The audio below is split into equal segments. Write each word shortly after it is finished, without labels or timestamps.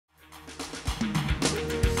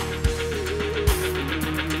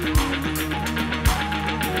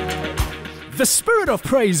The Spirit of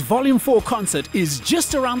Praise Volume 4 concert is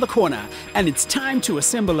just around the corner, and it's time to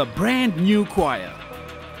assemble a brand new choir.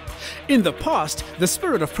 In the past, the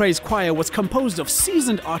Spirit of Praise choir was composed of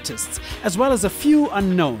seasoned artists as well as a few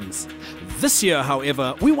unknowns. This year,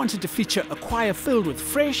 however, we wanted to feature a choir filled with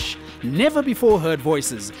fresh, never-before-heard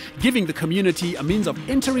voices, giving the community a means of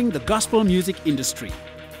entering the gospel music industry.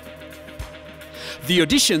 The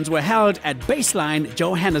auditions were held at Baseline,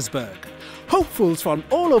 Johannesburg. Hopefuls from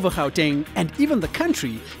all over Gauteng and even the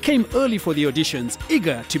country came early for the auditions,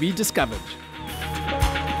 eager to be discovered.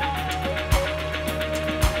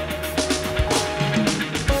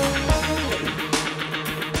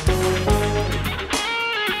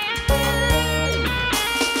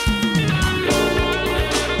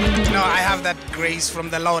 I have that grace from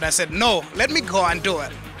the Lord. I said, no, let me go and do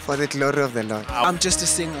it. For the glory of the Lord. I'm just a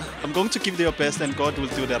singer. I'm going to give you your best and God will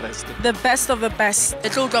do the rest. The best of the best.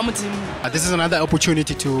 This is another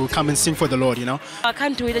opportunity to come and sing for the Lord, you know. I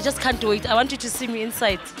can't do it. I just can't do it. I want you to see me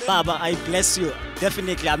inside. Baba, I bless you.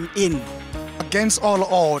 Definitely, I'm in. Against all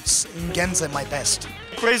odds, Ngenze my best.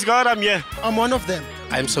 Praise God, I'm here. I'm one of them.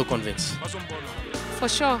 I'm so convinced. For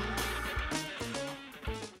sure.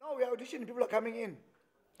 Now we are auditioning, people are coming in.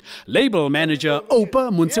 Label manager Opa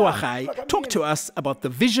Muntsiwagai talked to us about the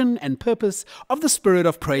vision and purpose of the Spirit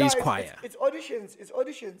of Praise choir. It's auditions.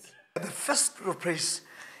 The first Spirit of Praise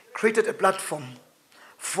created a platform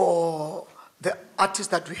for the artists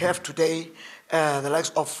that we have today, the likes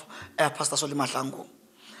of Pastor Soli Mahlangu,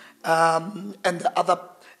 and the other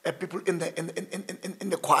people in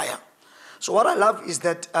the choir. So what I love is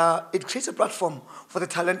that it creates a platform for the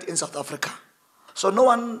talent in South Africa. So no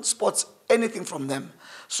one spots anything from them.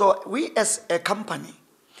 So we as a company,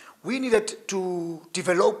 we needed to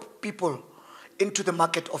develop people into the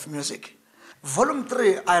market of music. Volume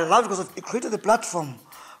 3, I love because it created a platform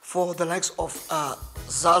for the likes of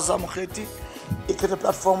Zaza Mokheti. It created a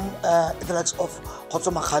platform the likes of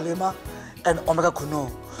Khotso Makhalema and Omega Kuno.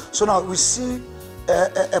 So now we see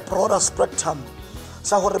a broader spectrum.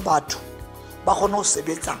 Sa hore batho ba kgone ho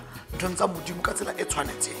sebetsa ntho tsa modimo ka tsela e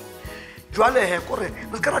tshwanetseng. We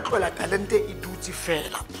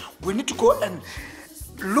need to go and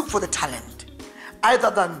look for the talent, either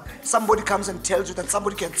than somebody comes and tells you that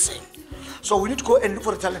somebody can sing. So we need to go and look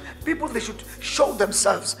for the talent. People, they should show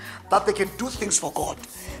themselves that they can do things for God.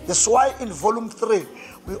 That's why in volume 3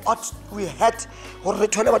 we had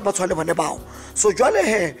so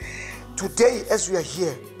today as we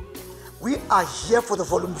are here for the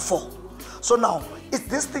volume 4. So now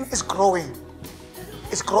this thing is growing.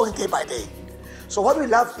 It's growing day by day. So what we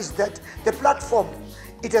love is that the platform,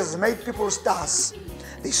 it has made people stars.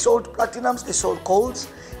 They sold platinums, they sold golds.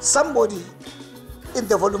 Somebody in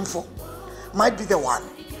the volume 4 might be the one.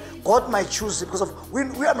 God might choose it because we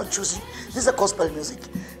are not choosing. This is a gospel music.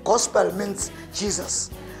 Gospel means Jesus.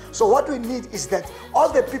 So what we need is that all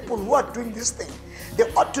the people who are doing this thing, they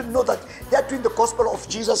ought to know that they are doing the gospel of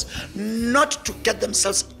Jesus, not to get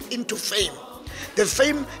themselves into fame. The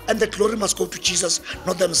fame and the glory must go to Jesus,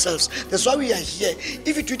 not themselves. That's why we are here.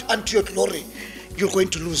 If you do it unto your glory, you're going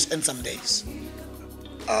to lose in some days.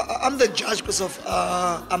 I'm the judge because of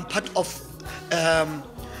I'm part of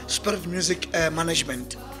Spirit Music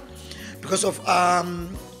Management. Because of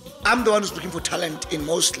I'm the one who's looking for talent in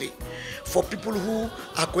mostly for people who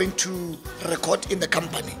are going to record in the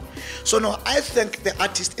company. So now I thank the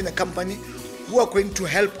artists in the company who are going to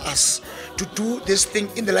help us to do this thing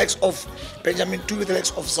in the likes of Benjamin Tuli, the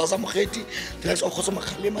likes of Zaza Mokheti, the likes of Khotso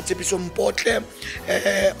Makhalema, Tsepiso Mpotle,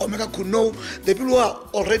 Omega Kuno, the people who are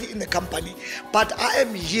already in the company. But I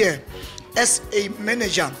am here as a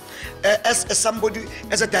manager, as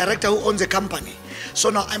a director who owns a company. So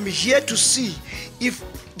now I'm here to see if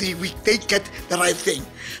they get the right thing.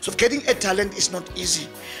 So getting a talent is not easy,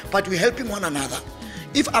 but we're helping one another.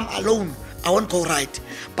 If I'm alone, I won't go right.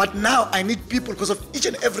 But now I need people because of each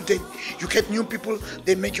and every day you get new people,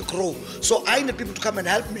 they make you grow. So I need people to come and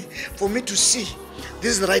help me for me to see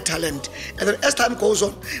this is the right talent. And then as time goes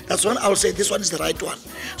on, that's when I'll say this one is the right one.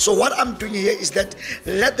 So what I'm doing here is that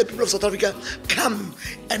let the people of South Africa come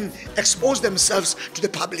and expose themselves to the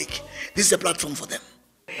public. This is a platform for them.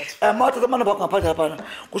 So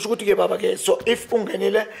if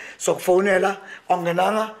ungenile so kufonela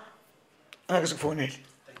ongenanga angeke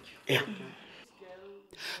yeah.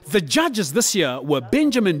 The judges this year were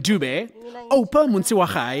Benjamin Dube, Opa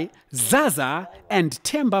Muntsiwagai, Zaza, and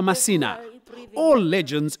Themba Masina, all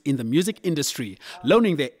legends in the music industry,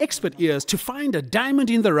 loaning their expert ears to find a diamond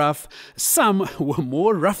in the rough. Some were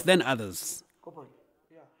more rough than others.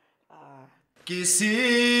 Ki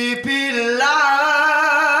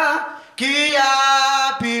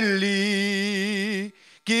ya pili,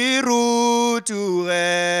 ki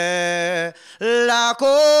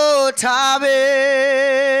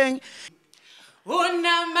thabeng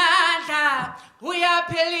unamandla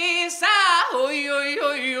uyaphelisa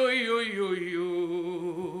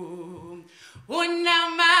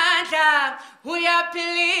unamandla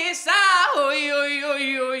uyaphelisa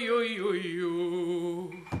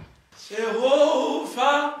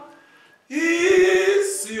Jehovah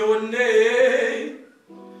is your name.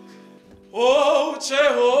 Oh,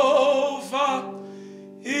 Jehovah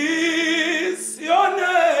is your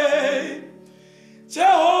name.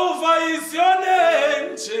 Jehovah is your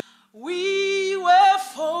name. We were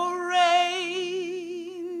foreign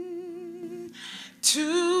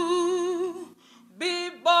to be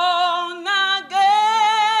born again.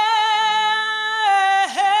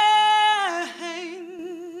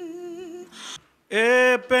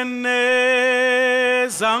 Ebeneza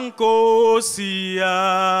Nkosi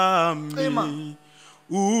yami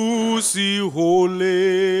usihole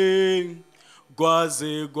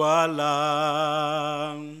kwaze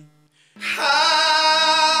kwala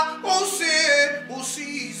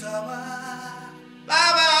usiza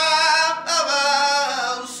baba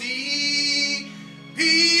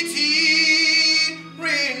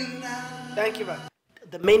Thank you, man.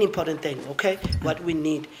 The main important thing, okay, what we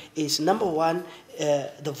need is number one,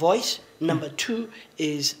 the voice. Number two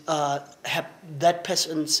is have that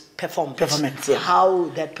person's performance, yeah. how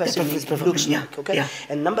that person looks yeah, like, okay. yeah.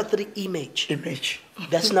 And number three, image. Image.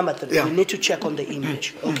 That's number three. Yeah. We need to check on the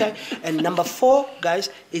image, okay. And number four, guys,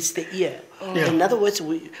 is the ear. Yeah. In other words,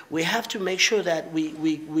 we have to make sure that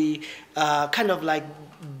we kind of like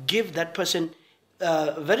give that person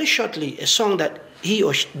very shortly a song that he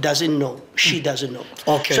or she doesn't know, she doesn't know.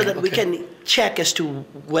 Okay. So that we can check as to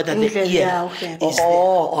whether the ear okay. is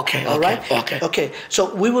okay. all right? Okay. Okay.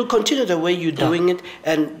 So we will continue the way you're doing it,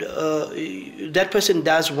 and that person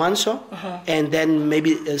does one song, and then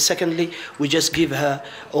maybe secondly, we just give her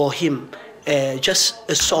or him just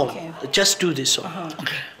a song. Okay. Just do this song.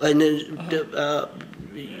 And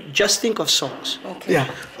just think of songs. Okay.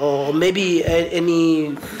 Yeah. Or maybe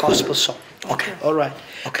any gospel song. Okay. All right.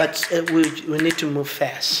 Okay. But we need to move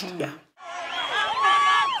fast. Yeah.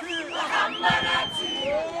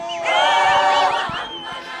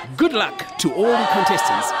 Good luck to all the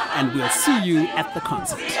contestants, and we'll see you at the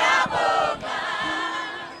concert.